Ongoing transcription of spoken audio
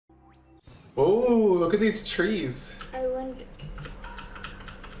Oh, look at these trees. I wonder.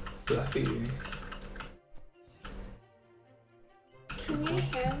 Fluffy. Can your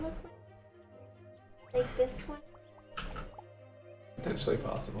hair look like this one? Potentially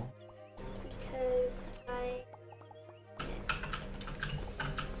possible. Because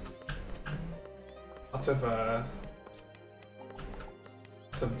Lots of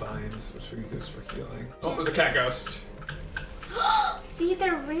vines, which we use for healing. Oh, there's a cat ghost. See,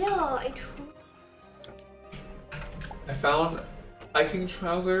 they're real. I found hiking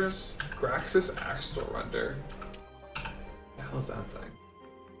trousers, Graxis Axtal Render. What the hell is that thing?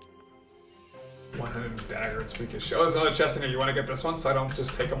 100 dagger and weakest show. Oh, there's another chest in here. You want to get this one so I don't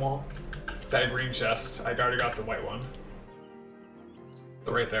just take them all? That green chest. I already got the white one.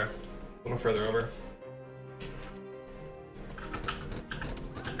 So right there. A little further over.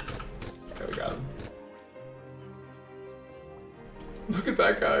 Okay, we got him. Look at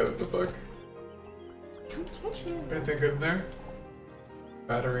that guy. What the fuck? Anything good in there?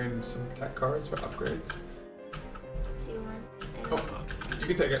 Battery and some tech cards for upgrades. Do you want? Oh, you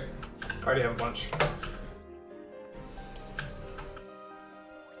can take it. I already have a bunch.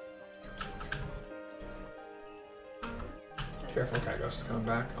 Careful, cat ghost is coming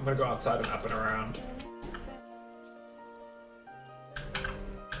back. I'm gonna go outside and up and around.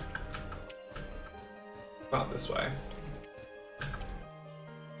 Not this way.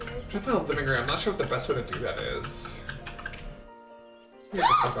 Just in the living room. I'm not sure what the best way to do that is. You have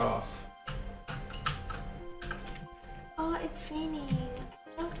to fuck off. Oh, it's raining.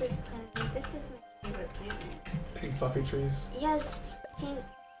 I love this planet. This is my favorite planet. Pink fluffy trees. Yes, pink.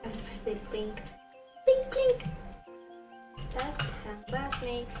 I was supposed to say plink. Plink, plink. That's the sound glass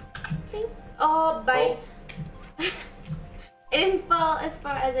makes. Plink. Oh, bite. Oh. I didn't fall as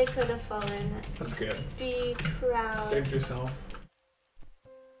far as I could have fallen. That's good. Be proud. Saved yourself.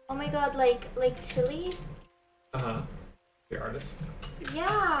 Oh my god, like Tilly? Uh-huh. The artist.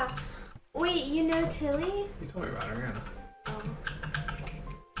 Yeah. Wait, you know Tilly? You told me about her, yeah. Oh.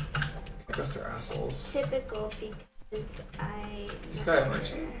 I guess they're assholes. Typical because I. This guy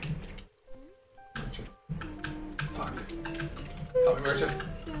merchant. Merchant. Fuck. Help me, merchant.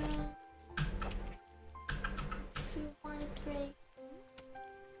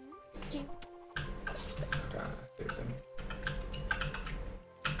 Okay, I saved him.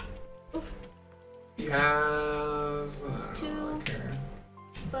 Oof. He has. I don't really care.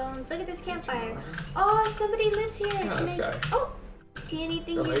 Phones. Look at this campfire. Oh, somebody lives here. Yeah, this guy. Oh, see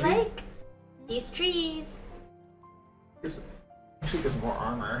anything you lady? like? These trees. Actually, gives more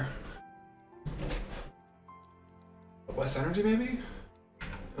armor. Less energy, maybe?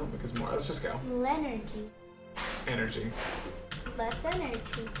 No, because more. Let's just go. Lenergy. Energy. Less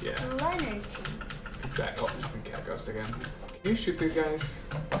energy. Yeah. Lenergy. Exactly. Oh, fucking cat ghost again. Can you shoot these guys?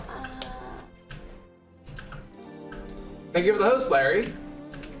 Thank you for the host, Larry.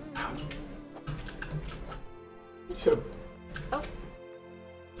 Ow. Should've. Oh.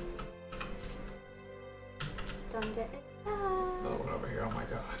 Done it. Another one over here. Oh my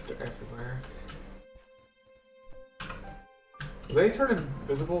god, they're everywhere. Do they turn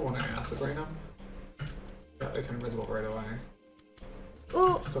invisible when I acid rain them? Yeah, they turn invisible right away.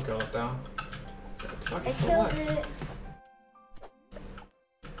 Ooh. Still kill it down. I killed it.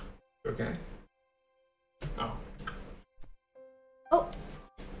 Okay. Oh. Oh.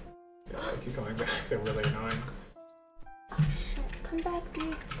 Yeah, they keep coming back. They're really annoying. Come back,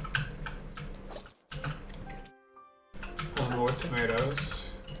 dude. One more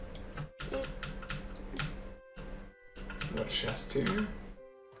tomatoes. Yep. What chest here?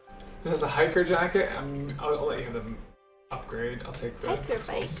 This has a hiker jacket. I'll let you have them upgrade. I'll take the Hiker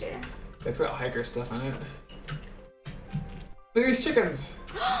pixels. biker. It's got hiker stuff in it. Look at these chickens!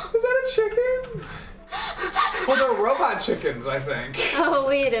 Is that a chicken? Well, they're robot chickens, I think. Oh,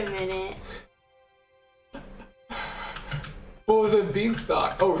 wait a minute. What was it?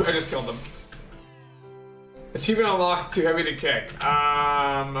 Beanstalk. Oh, I just killed them. Achievement unlocked, too heavy to kick.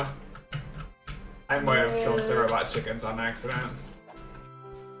 I might have killed some robot chickens on accident.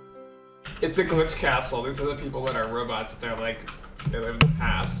 It's a glitch castle. These are the people that are robots. They're like, they live in the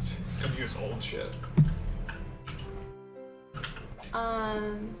past and use old shit.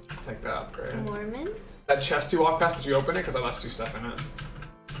 Take that upgrade. Mormons? That chest you walked past, did you open it? Because I left you stuff in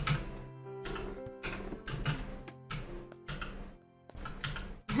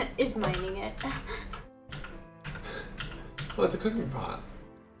it. Is mining it. Well, it's a cooking pot.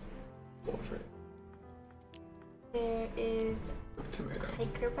 Poultry. There is Tomato.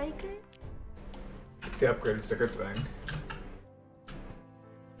 hiker biker. The upgrade is a good thing.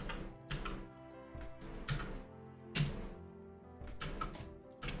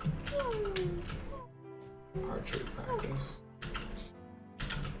 Archery practice.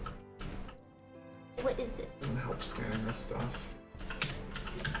 What is this? Doesn't help scanning this stuff.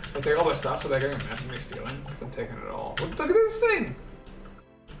 They take all their stuff, so they're getting mad at me stealing, because I'm taking it all. Look at this thing!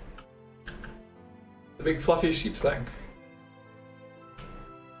 The big fluffy sheep thing.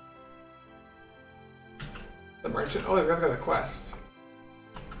 The merchant? Oh, this guy's got a quest.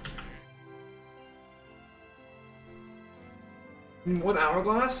 One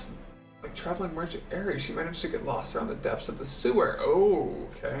hourglass? Like traveling merchant Aries, she managed to get lost around the depths of the sewer. Oh,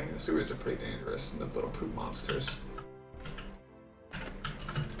 okay. The sewers are pretty dangerous, and the little poop monsters.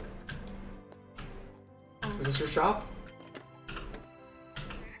 Is this your shop?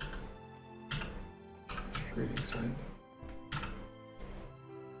 Greetings, friend.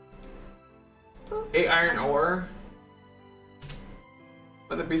 8 iron ore.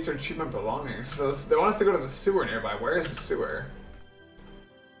 Let the beast retrieve my belongings. So they want us to go to the sewer nearby. Where is the sewer?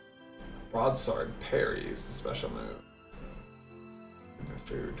 Broadsword parry is the special move. Give me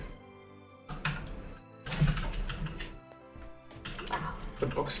food. Wow. The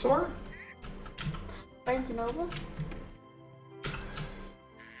bookstore? Barnes and Noble?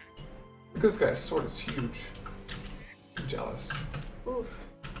 Look at this guy's sword, it's huge. I'm jealous. Oof.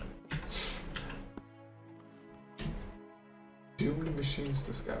 Doomed machines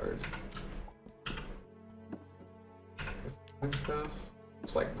discovered. Stuff.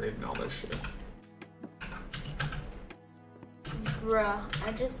 It's like raiding all this shit. Bruh,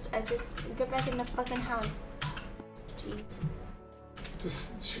 I just get back in the fucking house. Jeez.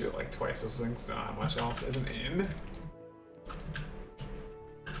 Just shoot it like twice. Those things don't have much else. Isn't in.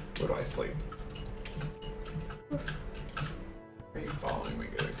 Where do I sleep? Oof. Are you following me?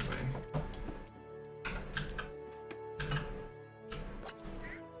 Good to me.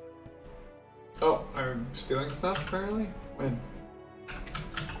 Oh, I'm stealing stuff apparently? When?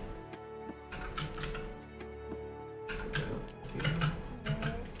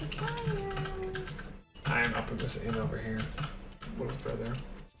 I am up in this inn over here. A little further.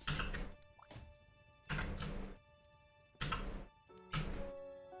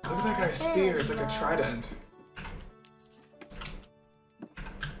 Look at that guy's spear, it's like a trident.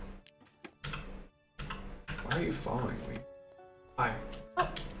 Why are you following me? Hi. Oh,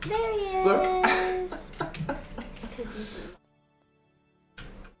 there he is! Look! It's because he's...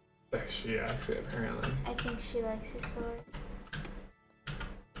 She actually, apparently. I think she likes his sword.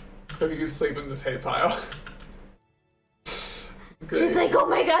 Hope you can sleep in this hay pile. She's like, oh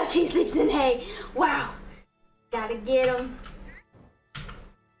my god, she sleeps in hay. Wow. Gotta get him.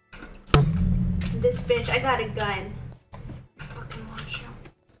 This bitch, I got a gun. Fucking watch out.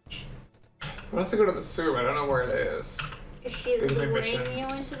 I want us to go to the sewer, but I don't know where it is. Is she These are luring missions. you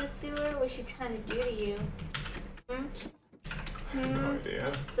into the sewer? What's she trying to do to you? Hmm? I have no idea.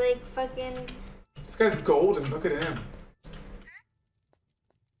 It's like fucking... This guy's golden, look at him.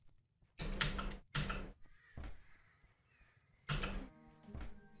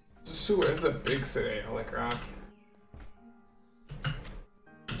 The sewer is a big city, holy crap.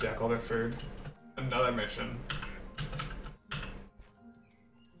 Jack all their food. Another mission.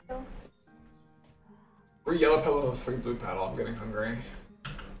 Oh. 3 yellow pedal, 3 blue pedal. I'm getting hungry.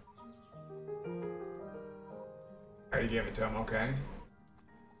 I already gave it to him, okay.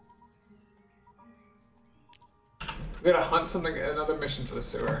 We gotta hunt something, another mission for the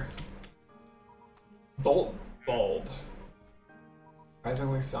sewer. Bolt bulb.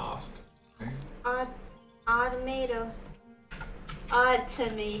 Surprisingly soft. Okay. Odd tomato. Odd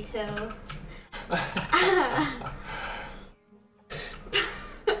tomato.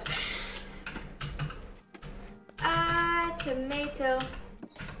 Tomato.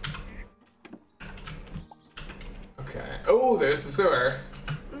 Okay. Oh, there's the sewer.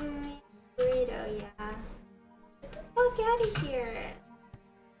 Burrito, yeah. Get the fuck out of here.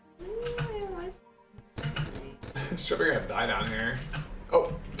 Sure, we're gonna die down here.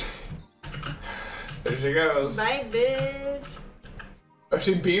 Oh. There she goes. Bye, bitch. Oh,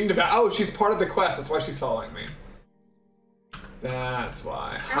 she beamed about. Oh, she's part of the quest. That's why she's following me. That's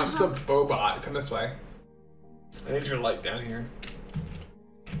why. Hunt the Bobot. Come this way. I need your light down here.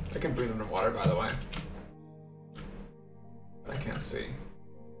 I can breathe underwater, by the way. But I can't see.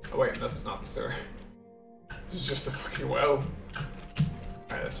 Oh wait, this is not the sewer. This is just a fucking well.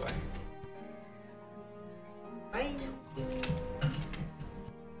 Alright, this way. Bye.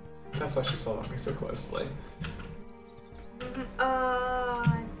 That's why she's following me so closely.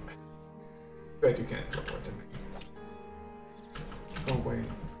 Good, you can't teleport to me. Oh wait.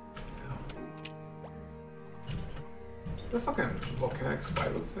 The fucking volcanic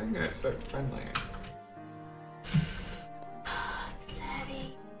spider thing, and it's so friendly.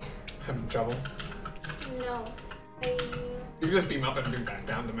 Upsetting. having trouble? No. You can just beam up and beam back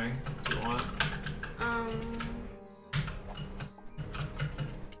down to me if you want.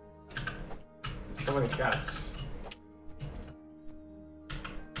 So many cats.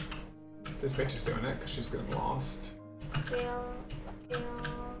 This bitch is doing it because she's getting lost. Feel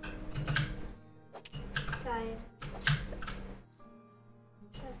tired.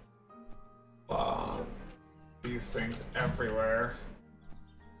 Wow. These things everywhere.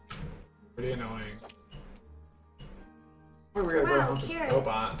 Pretty annoying. Where we gotta go to help this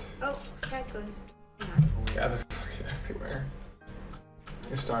robot? Oh, that goes. Yeah, they're fucking everywhere.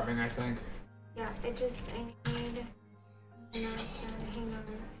 You're starving, I think. Yeah, I need. Hang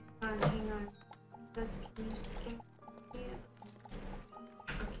on. Just can you just give me.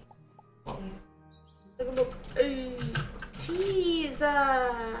 Okay. Look. Hey. Jeez.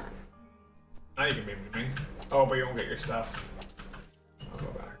 Now you can beam to me. Oh, but you won't get your stuff. I'll go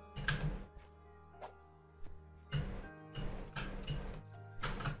back.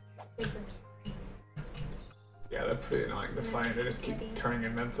 Yeah, they're pretty annoying to find. They just keep turning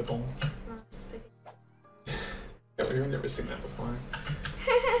invincible. Yeah, we've never seen that before.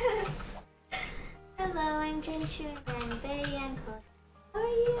 Hello, I'm Jenchu and I'm very young. How are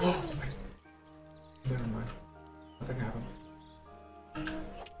you? Never mind. Nothing happened.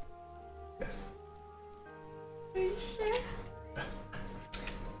 Yes. Are you sure?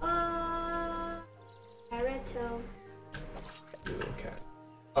 Carrotto. You little cat.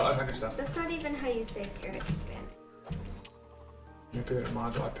 Oh, I found your stuff. That's not even how you say carrot in Spanish. Maybe that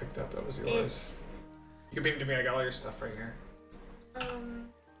module I picked up, that was yours. You can beam to me, I got all your stuff right here. I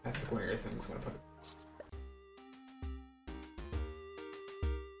took one of your things, I'm gonna put it.